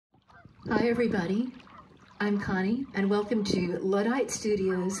Hi everybody, I'm Connie and welcome to Luddite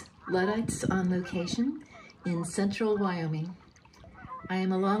Studios, Luddites on location in central Wyoming. I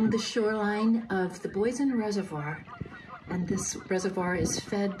am along the shoreline of the Boysen reservoir, and this reservoir is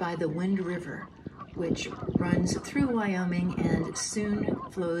fed by the Wind River, which runs through Wyoming and soon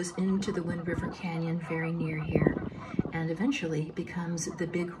flows into the Wind River Canyon very near here and eventually becomes the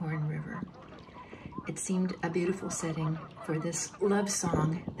Bighorn River. It seemed a beautiful setting for this love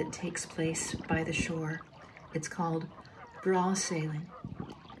song that takes place by the shore. It's called Braw Sailin.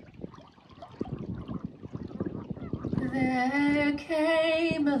 There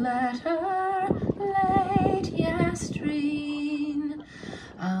came a letter late yestreen.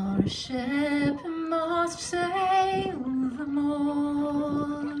 Our ship must sail the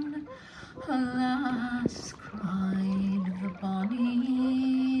morn. Alas, cried the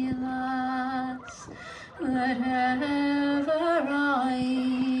bonny lass, that ever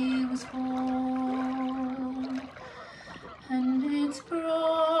I was born. And it's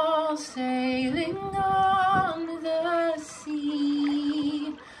braw sailing on the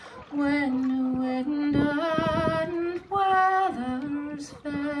sea, when wind and weather's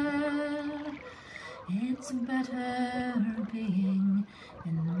fair. It's better being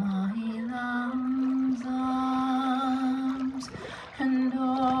in my lamb's arms, and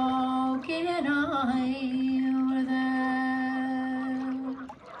Og and I were there.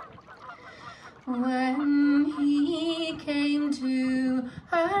 When he came to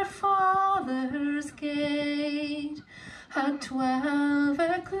her father's gate at 12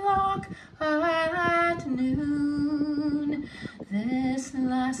 o'clock at noon, this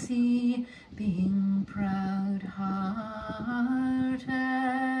lassie, being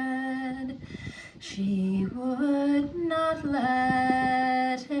proud-hearted, she would not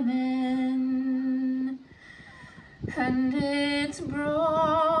let him in. And it's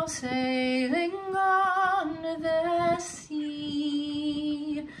braw sailing on the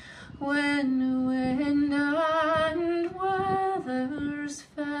sea, when wind and weather's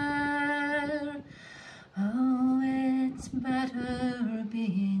fair. Oh, it's better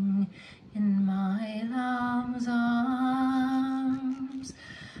being in my love's arms,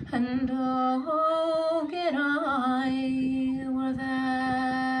 and Og and I were there.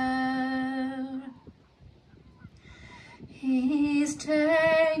 He's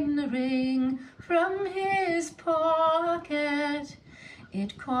ta'en the ring from his pocket,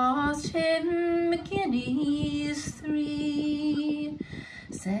 it cost him guineas 3.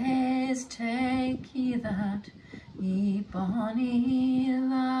 Says, take ye that, ye bonny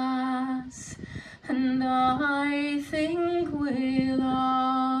lass, and I think will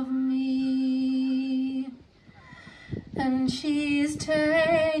of me. And she's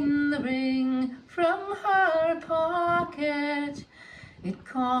ta'en the ring from her pocket, it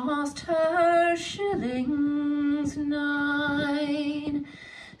cost her shillings 9,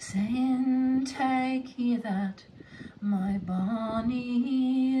 saying, take ye that, my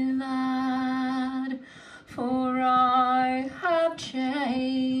bonny lad, for I have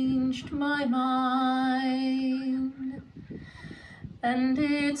changed my mind. And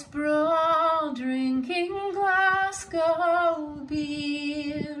it's braw drinking Glasgow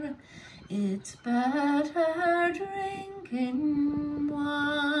beer, it's better drinking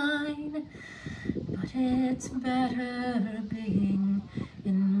wine, but it's better being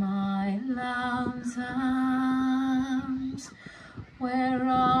in my love's arms, where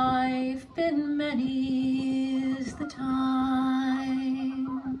I've been many's the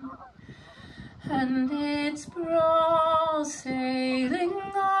time. And it's braw sailing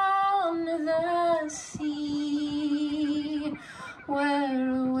on the sea,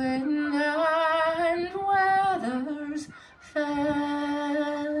 where wind and weather's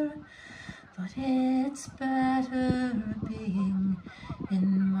fair, but it's better being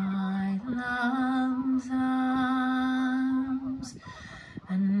in